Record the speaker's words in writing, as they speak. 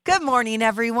Good morning,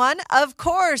 everyone. Of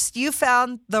course, you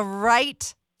found the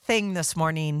right thing this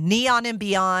morning, Neon and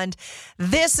Beyond.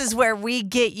 This is where we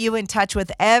get you in touch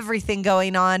with everything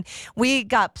going on. We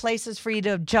got places for you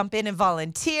to jump in and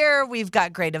volunteer. We've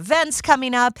got great events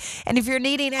coming up. And if you're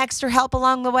needing extra help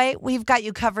along the way, we've got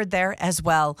you covered there as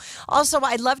well. Also,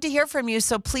 I'd love to hear from you,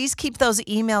 so please keep those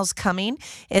emails coming.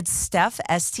 It's Steph,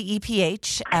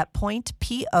 STEPH, at point,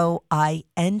 POINT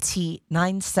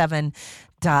 97.com.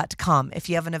 If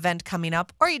you have an event coming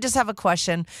up or you just have a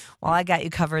question, well, I got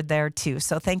you covered there too.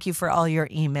 So thank you for all your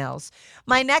emails.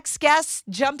 My next guest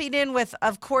jumping in with,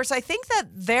 of course, I think that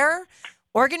their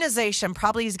organization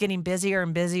probably is getting busier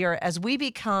and busier as we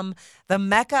become the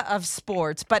mecca of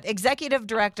sports. But executive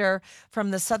director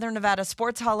from the Southern Nevada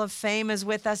Sports Hall of Fame is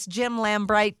with us, Jim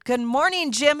Lambright. Good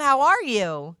morning, Jim. How are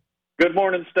you? Good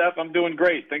morning, Steph. I'm doing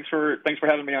great. Thanks for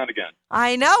having me on again.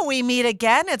 I know. We meet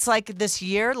again. It's like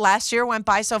last year went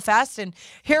by so fast, and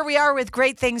here we are with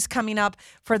great things coming up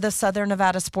for the Southern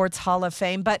Nevada Sports Hall of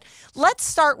Fame. But let's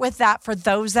start with that for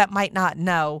those that might not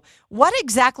know. What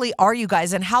exactly are you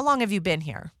guys, and how long have you been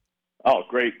here? Oh,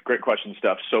 great question,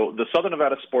 Steph. So the Southern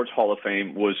Nevada Sports Hall of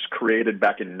Fame was created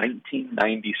back in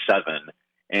 1997,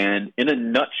 and in a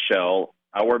nutshell,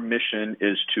 our mission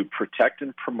is to protect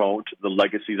and promote the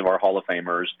legacies of our Hall of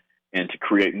Famers and to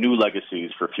create new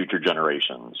legacies for future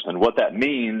generations. And what that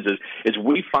means is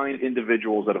we find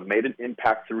individuals that have made an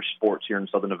impact through sports here in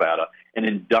Southern Nevada and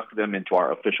induct them into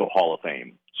our official Hall of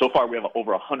Fame. So far, we have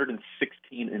over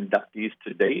 116 inductees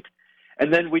to date.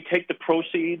 And then we take the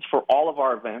proceeds for all of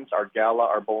our events, our gala,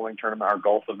 our bowling tournament, our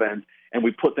golf event, and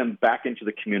we put them back into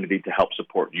the community to help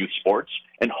support youth sports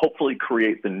and hopefully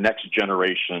create the next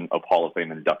generation of Hall of Fame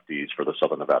inductees for the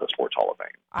Southern Nevada Sports Hall of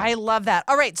Fame. I love that.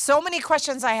 All right, so many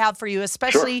questions I have for you,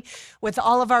 especially with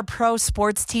all of our pro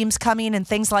sports teams coming and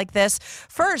things like this.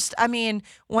 First, I mean,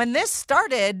 when this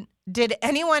started, did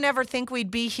anyone ever think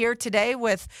we'd be here today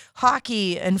with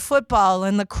hockey and football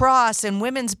and lacrosse and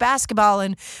women's basketball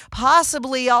and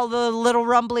possibly all the little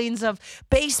rumblings of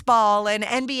baseball and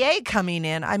NBA coming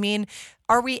in? I mean,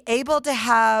 are we able to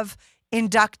have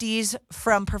inductees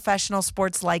from professional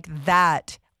sports like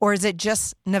that, or is it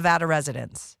just Nevada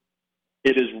residents?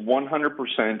 It is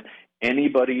 100%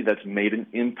 anybody that's made an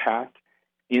impact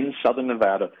in Southern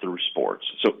Nevada through sports.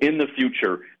 So in the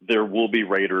future, there will be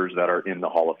Raiders that are in the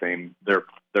Hall of Fame.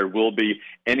 There will be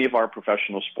any of our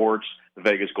professional sports, the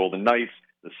Vegas Golden Knights,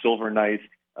 the Silver Knights,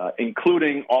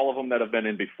 including all of them that have been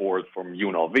in before, from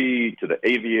UNLV to the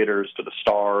Aviators to the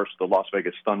Stars, to the Las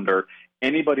Vegas Thunder.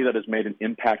 Anybody that has made an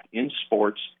impact in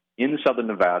sports in Southern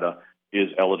Nevada is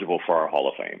eligible for our Hall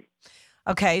of Fame.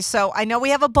 Okay, so I know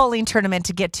we have a bowling tournament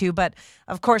to get to, but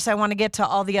of course I want to get to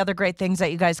all the other great things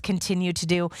that you guys continue to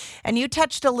do. And you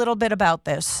touched a little bit about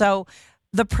this. So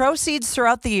the proceeds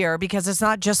throughout the year, because it's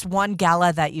not just one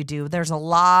gala that you do, there's a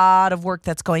lot of work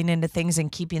that's going into things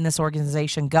and keeping this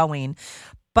organization going.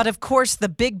 But of course, the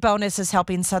big bonus is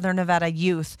helping Southern Nevada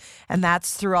youth, and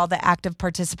that's through all the active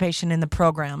participation in the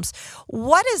programs.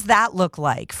 What does that look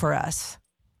like for us?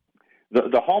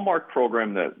 The hallmark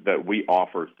program that we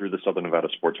offer through the Southern Nevada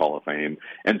Sports Hall of Fame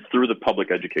and through the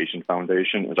Public Education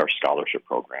Foundation is our scholarship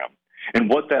program. And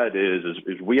what that is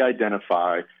we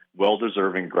identify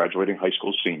well-deserving graduating high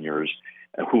school seniors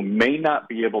who may not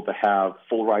be able to have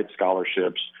full-ride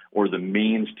scholarships or the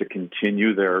means to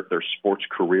continue their sports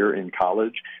career in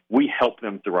college. We help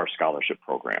them through our scholarship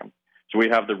program. So we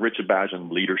have the Rich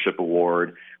Abajian Leadership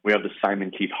Award, we have the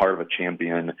Simon Keith Heart of a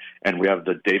Champion, and we have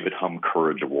the David Hum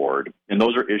Courage Award. And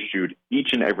those are issued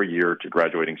each and every year to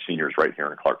graduating seniors right here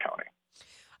in Clark County.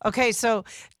 Okay, so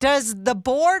does the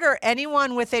board or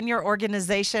anyone within your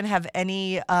organization have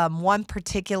any one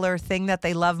particular thing that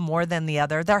they love more than the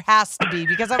other? There has to be,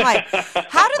 because I'm like,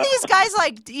 how do these guys,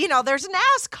 like, there's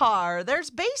NASCAR, there's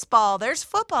baseball, there's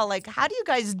football. Like, how do you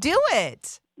guys do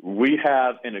it? We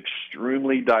have an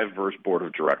extremely diverse board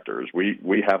of directors.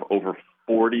 We have over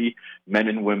 40 men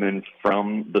and women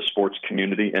from the sports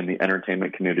community and the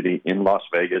entertainment community in Las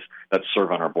Vegas that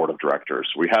serve on our board of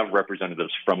directors. We have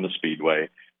representatives from the Speedway,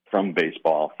 from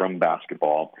baseball, from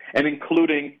basketball, and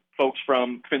including folks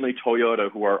from Findlay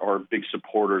Toyota, who are big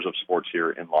supporters of sports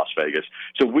here in Las Vegas.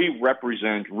 So we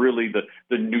represent really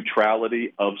the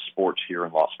neutrality of sports here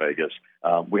in Las Vegas.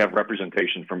 We have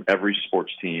representation from every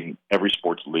sports team, every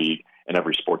sports league, and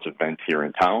every sports event here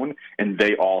in town, and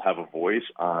they all have a voice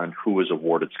on who is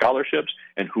awarded scholarships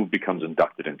and who becomes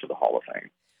inducted into the Hall of Fame.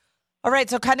 All right,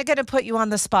 so kind of going to put you on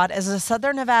the spot as a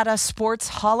Southern Nevada Sports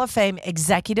Hall of Fame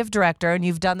executive director, and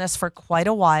you've done this for quite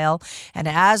a while. And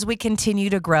as we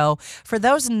continue to grow, for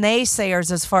those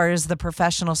naysayers as far as the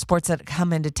professional sports that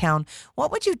come into town,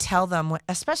 what would you tell them,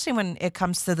 especially when it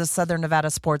comes to the Southern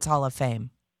Nevada Sports Hall of Fame?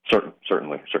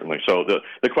 Certainly. So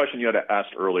the question you had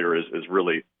asked earlier is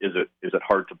really, is it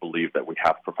hard to believe that we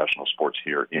have professional sports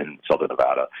here in Southern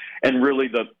Nevada? And really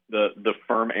the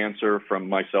firm answer from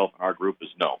myself and our group is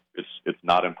no. It's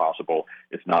not impossible.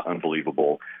 It's not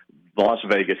unbelievable. Las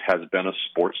Vegas has been a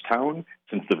sports town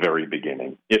since the very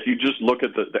beginning. If you just look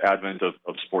at the advent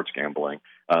of sports gambling,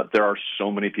 there are so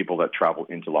many people that travel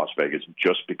into Las Vegas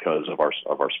just because of our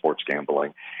sports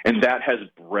gambling, and that has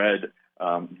bred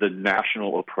the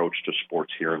national approach to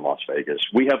sports here in Las Vegas.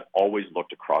 We have always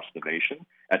looked across the nation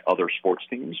at other sports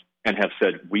teams and have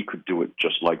said we could do it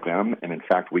just like them, and in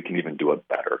fact, we can even do it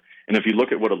better. And if you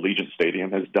look at what Allegiant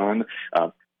Stadium has done,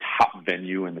 top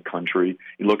venue in the country.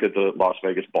 You look at the Las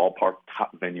Vegas ballpark,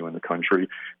 top venue in the country.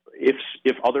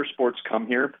 If other sports come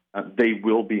here, they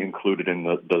will be included in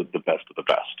the best of the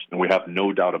best. And we have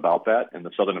no doubt about that. And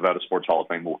the Southern Nevada Sports Hall of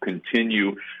Fame will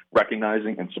continue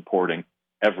recognizing and supporting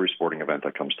every sporting event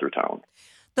that comes through town.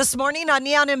 This morning on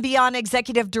Neon and Beyond,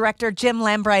 Executive Director Jim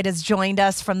Lambright has joined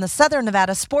us from the Southern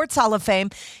Nevada Sports Hall of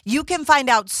Fame. You can find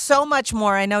out so much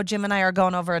more. I know Jim and I are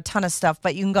going over a ton of stuff,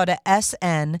 but you can go to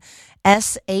snshf.com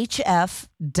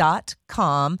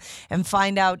and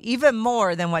find out even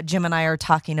more than what Jim and I are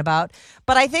talking about.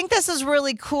 But I think this is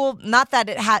really cool. Not that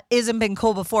it isn't been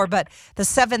cool before, but the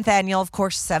 7th annual, of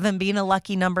course, 7 being a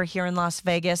lucky number here in Las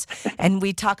Vegas. And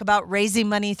we talk about raising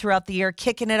money throughout the year,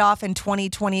 kicking it off in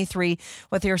 2023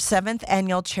 with your 7th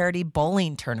annual charity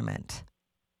bowling tournament.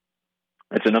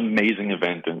 It's an amazing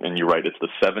event, and you're right. It's the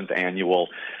 7th annual.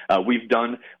 We've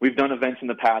done events in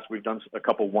the past. We've done a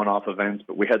couple one-off events,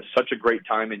 but we had such a great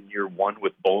time in year 1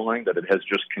 with bowling that it has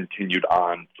just continued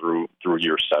on through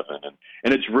year 7.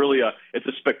 And it's really a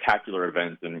spectacular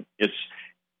event, and it's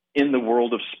in the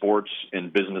world of sports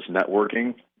and business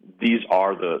networking. These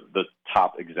are the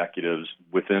top executives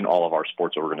within all of our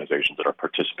sports organizations that are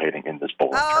participating in this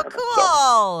bowling tournament.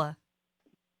 Oh, cool.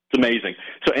 It's amazing.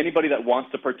 So anybody that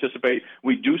wants to participate,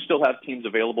 we do still have teams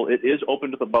available. It is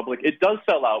open to the public. It does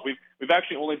sell out. We've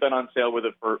actually only been on sale with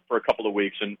it for a couple of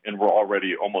weeks, and we're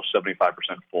already almost 75%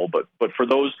 full. But for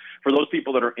those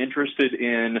people that are interested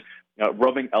in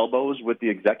rubbing elbows with the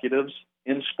executives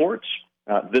in sports,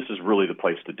 this is really the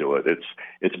place to do it.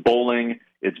 It's bowling,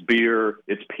 it's beer,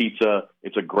 it's pizza,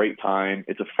 it's a great time.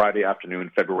 It's a Friday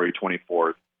afternoon, February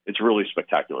 24th. It's really a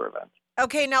spectacular event.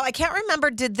 Okay, now I can't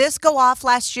remember, did this go off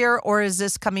last year, or is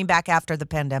this coming back after the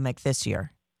pandemic this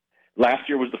year? Last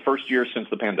year was the first year since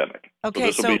the pandemic.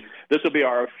 Okay, so this will be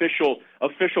our official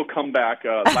comeback.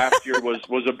 Last year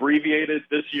was abbreviated.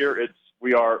 This year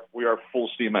we are full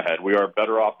steam ahead. We are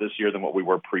better off this year than what we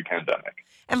were pre-pandemic.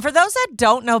 And for those that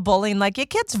don't know bowling, it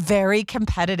gets very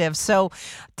competitive. So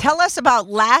tell us about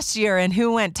last year and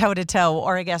who went toe-to-toe,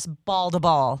 or I guess ball to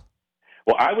ball.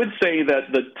 Well, I would say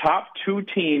that the top 2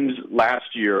 teams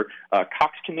last year,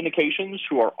 Cox Communications,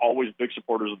 who are always big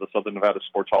supporters of the Southern Nevada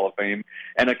Sports Hall of Fame,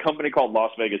 and a company called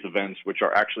Las Vegas Events, which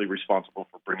are actually responsible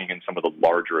for bringing in some of the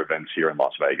larger events here in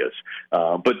Las Vegas.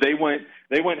 But they went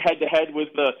head-to-head with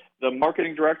the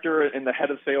marketing director and the head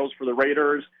of sales for the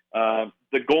Raiders.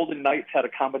 The Golden Knights had a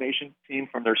combination team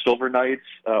from their Silver Knights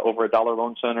over at Dollar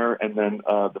Loan Center, and then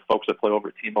the folks that play over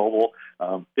at T-Mobile.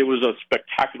 It was a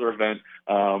spectacular event.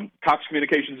 Cox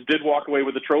Communications did walk away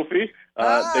with the trophy.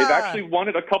 They've actually won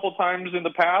it a couple times in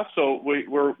the past, so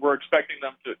we're expecting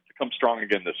them to come strong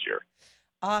again this year.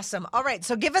 Awesome. All right.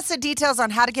 So give us the details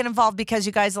on how to get involved, because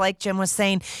you guys, like Jim was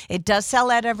saying, it does sell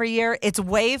out every year. It's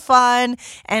way fun.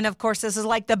 And of course, this is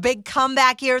like the big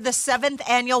comeback year, the 7th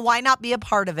annual. Why not be a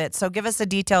part of it? So give us the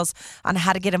details on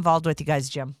how to get involved with you guys,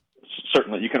 Jim.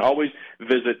 Certainly. You can always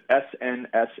visit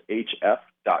snshf.com,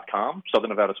 Southern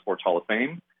Nevada Sports Hall of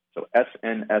Fame. So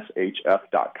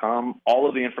snshf.com. All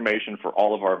of the information for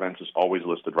all of our events is always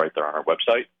listed right there on our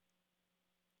website.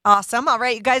 Awesome. All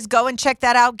right, you guys go and check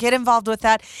that out. Get involved with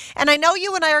that. And I know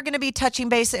you and I are going to be touching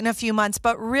base in a few months,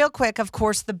 but real quick, of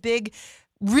course, the big,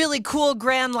 really cool,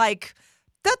 grand,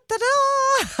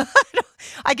 da-da-da.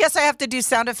 I guess I have to do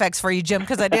sound effects for you, Jim,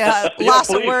 because I did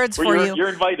lots of words for you. You're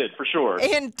invited, for sure.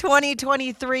 In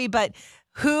 2023, but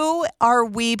who are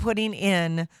we putting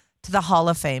in to the Hall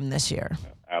of Fame this year?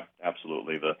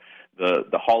 Absolutely.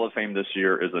 The Hall of Fame this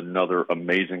year is another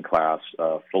amazing class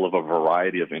full of a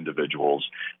variety of individuals,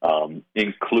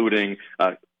 including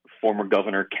former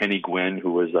Governor Kenny Gwynn,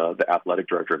 who was the athletic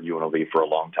director of UNLV for a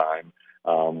long time,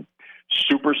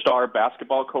 superstar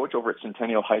basketball coach over at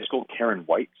Centennial High School, Karen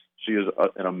White. She is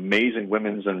an amazing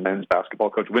women's and men's basketball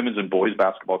coach, women's and boys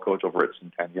basketball coach over at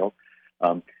Centennial.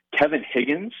 Kevin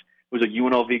Higgins was a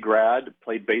UNLV grad,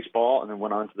 played baseball, and then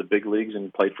went on to the big leagues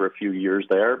and played for a few years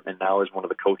there, and now is one of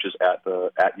the coaches at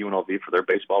UNLV for their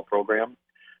baseball program.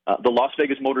 The Las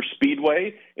Vegas Motor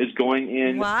Speedway is going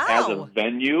in as a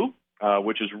venue,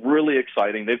 which is really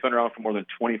exciting. They've been around for more than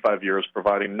 25 years,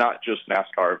 providing not just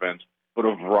NASCAR events, but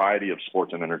a variety of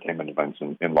sports and entertainment events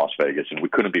in Las Vegas, and we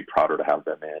couldn't be prouder to have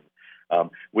them in.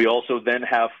 We also then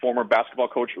have former basketball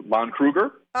coach Lon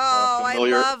Kruger. I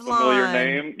love Lon. Familiar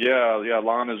name. Yeah,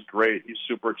 Lon is great. He's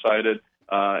super excited.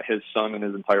 His son and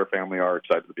his entire family are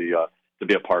excited to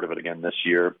be a part of it again this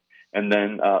year. And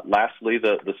then lastly,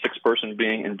 the sixth person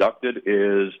being inducted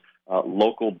is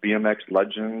local BMX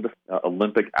legend,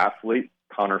 Olympic athlete,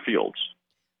 Connor Fields.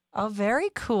 Oh, very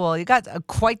cool. You got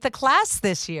quite the class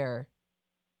this year.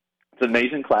 It's an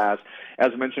amazing class. As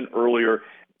I mentioned earlier,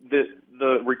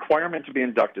 the requirement to be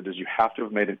inducted is you have to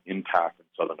have made an impact in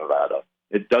Southern Nevada.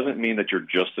 It doesn't mean that you're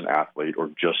just an athlete or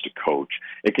just a coach.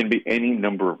 It can be any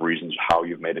number of reasons how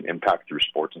you've made an impact through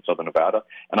sports in Southern Nevada,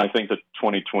 and I think the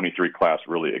 2023 class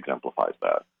really exemplifies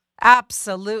that.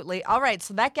 Absolutely. All right.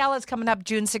 So that gala is coming up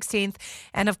June 16th.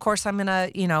 And of course, I'm going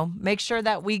to, make sure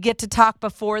that we get to talk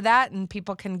before that and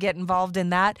people can get involved in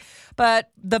that.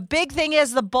 But the big thing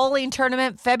is the bowling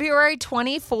tournament, February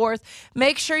 24th.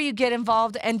 Make sure you get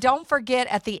involved. And don't forget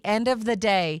at the end of the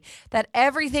day that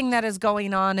everything that is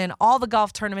going on in all the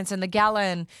golf tournaments and the gala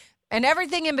and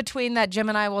everything in between that Jim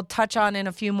and I will touch on in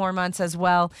a few more months as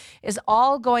well is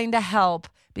all going to help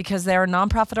because they're a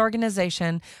nonprofit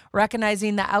organization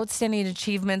recognizing the outstanding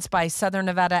achievements by Southern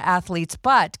Nevada athletes,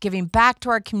 but giving back to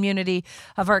our community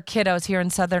of our kiddos here in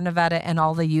Southern Nevada and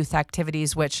all the youth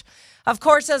activities, which, of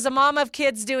course, as a mom of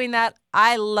kids doing that,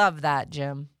 I love that,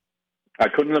 Jim. I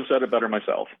couldn't have said it better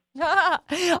myself.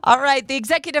 All right. The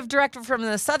executive director from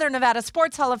the Southern Nevada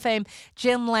Sports Hall of Fame,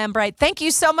 Jim Lambright. Thank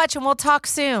you so much, and we'll talk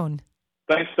soon.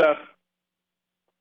 Thanks, Steph.